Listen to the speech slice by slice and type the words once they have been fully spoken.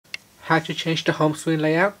how to change the home screen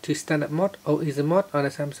layout to standard mode or easy mode on the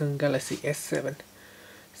Samsung Galaxy S7.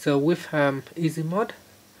 So with easy mode,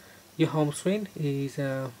 your home screen is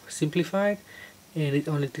simplified and it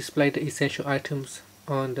only displays the essential items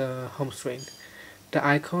on the home screen. The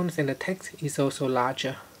icons and the text is also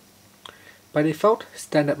larger. By default,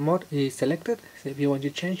 standard mode is selected, so if you want to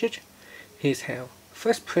change it, here's how.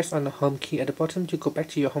 First, press on the home key at the bottom to go back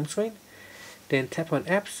to your home screen. Then tap on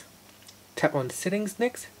apps, tap on settings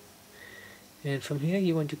next, and from here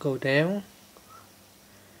you want to go down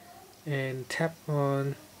and tap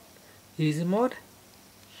on easy mode.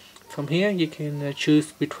 From here you can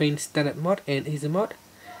choose between standard mode and easy mode.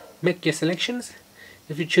 Make your selections.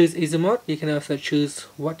 If you choose easy mode, you can also choose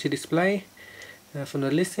what to display from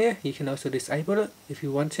the list here. You can also disable it if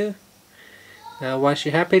you want to. Once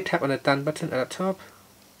you're happy, tap on the done button at the top,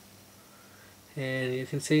 and you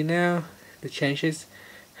can see now the changes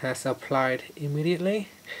has applied immediately.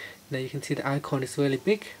 Now you can see the icon is really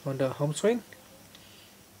big on the home screen,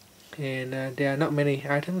 and there are not many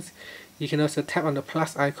items. You can also tap on the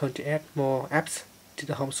plus icon to add more apps to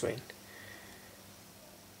the home screen.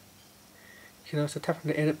 You can also tap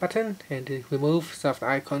on the edit button and to remove some of the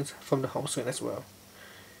icons from the home screen as well.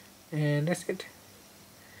 And that's it.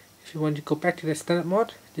 If you want to go back to the standard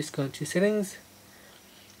mode, just go into settings,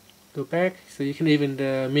 go back. So you can even,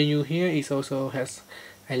 the menu here is also has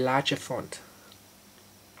a larger font.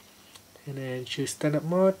 And then choose standard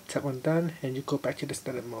mode, tap on done, and you go back to the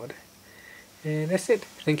standard mode. And that's it.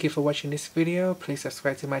 Thank you for watching this video. Please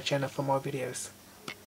subscribe to my channel for more videos.